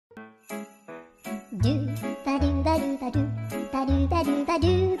do ba do ba do ba do ba do ba do ba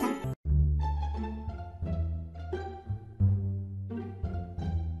do ba.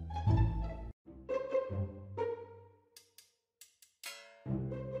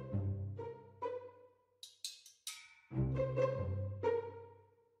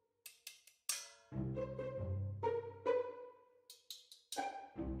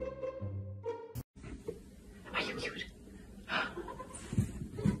 Are you cute?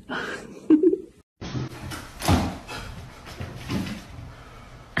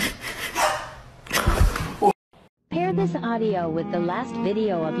 Pair this audio with the last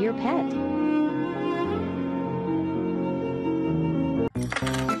video of your pet.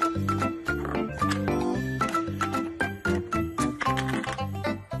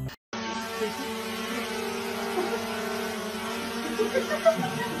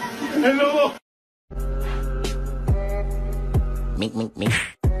 Hello. Mink, mink, mink.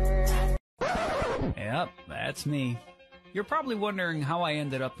 Yep, that's me. You're probably wondering how I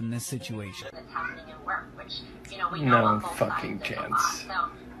ended up in this situation. No fucking chance.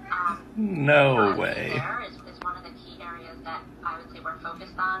 No way. Is one of the key areas that I would say we're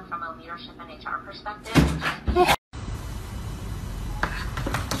focused on from a leadership and HR perspective.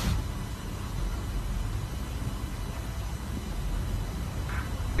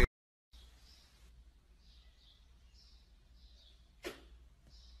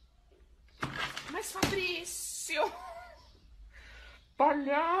 Mas Fabrício,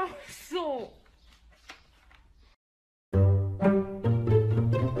 palhaço.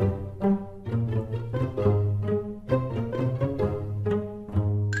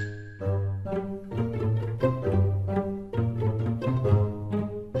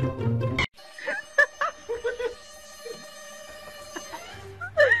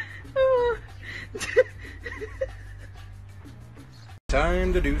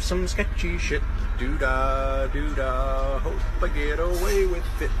 Time to do some sketchy shit. Doo-dah, doo-dah. Hope I get away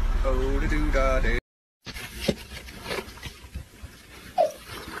with it. Oh, da doo-dah day.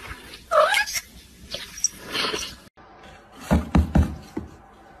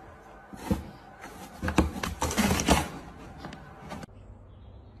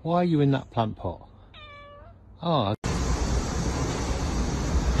 Why are you in that plant pot? Ah.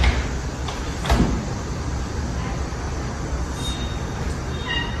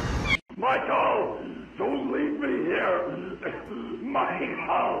 Michael, don't leave me here.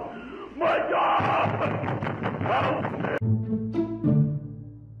 Michael, Michael, help me.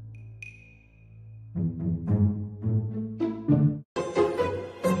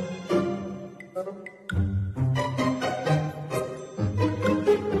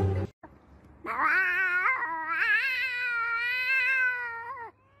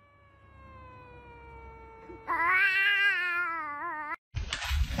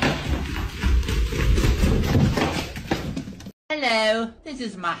 Hello, this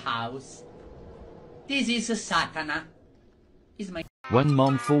is my house. This is a Satana. Is my When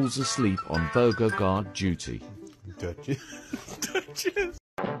Mom falls asleep on burger guard duty. Duchess. Duchess.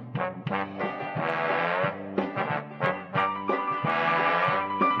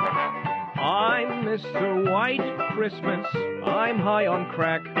 I'm Mr. White Christmas. I'm high on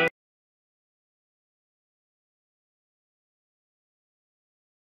crack.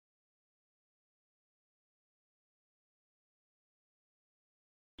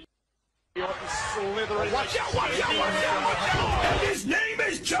 Watch out, watch out, watch out, watch out! His name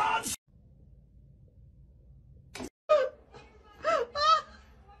is John!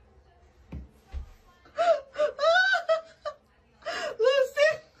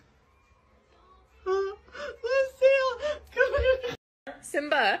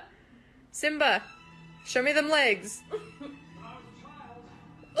 Simba, Simba, show me them legs.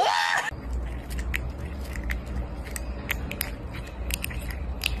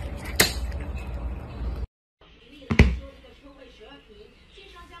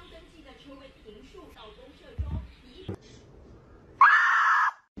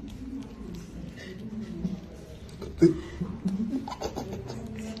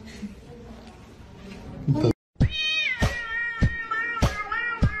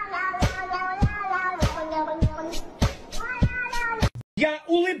 Я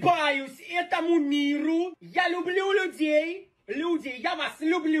улыбаюсь этому миру. Я люблю людей. Люди, я вас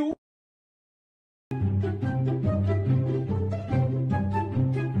люблю.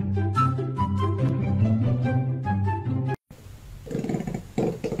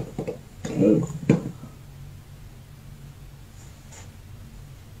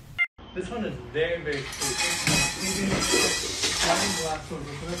 This one is very, very cool. Sliding glass doors.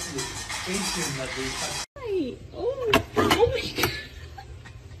 That's the atrium that they have. Oh, oh my God.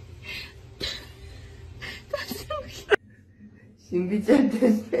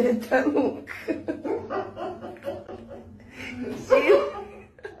 준비자들 스페타묵.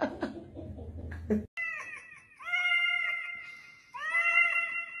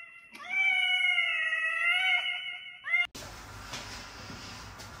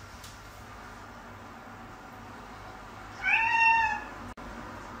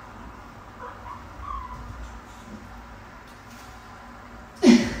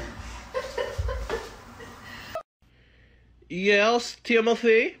 Yes,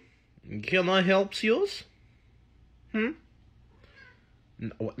 Timothy? Can I help you? No,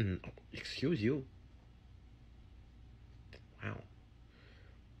 excuse you. Wow.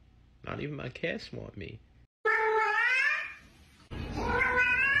 Not even my cats want me.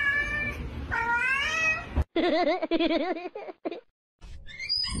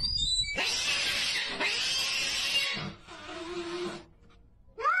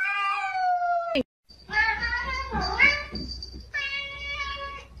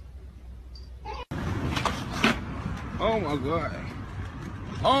 Oh my god.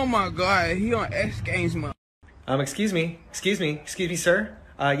 Oh my god, he on X Games mode. Excuse me, sir.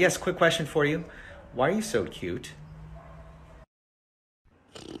 Yes, quick question for you. Why are you so cute?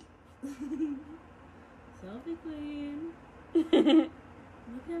 Selfie queen. Look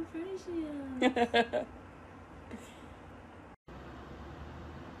how pretty she is.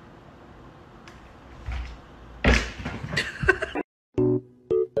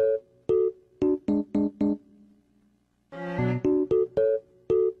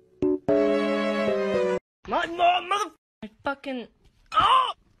 Mother fucking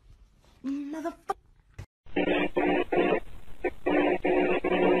motherfucker.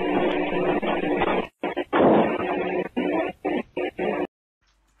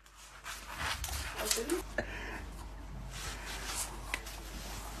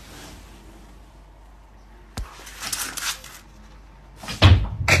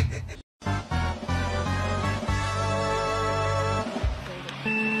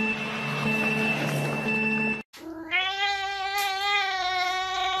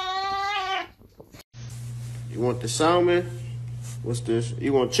 You want the salmon? What's this?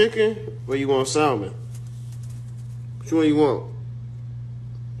 You want chicken or you want salmon? Which one you want?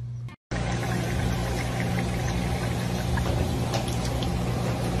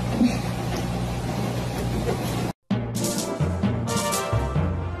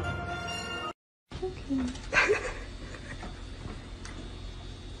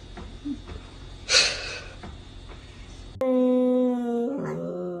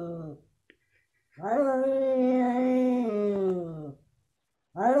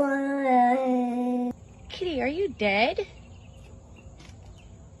 Kitty, are you dead?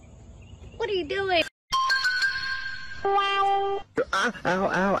 What are you doing? Ow, ow,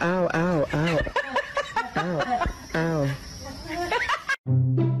 ow, ow, ow, ow. Ow, ow.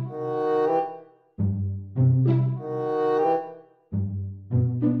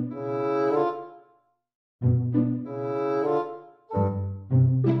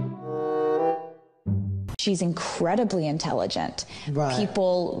 She's incredibly intelligent. Right.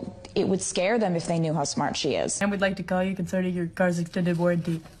 People, it would scare them if they knew how smart she is. And we'd like to call you concerning your car's extended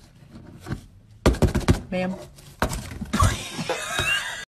warranty. Ma'am.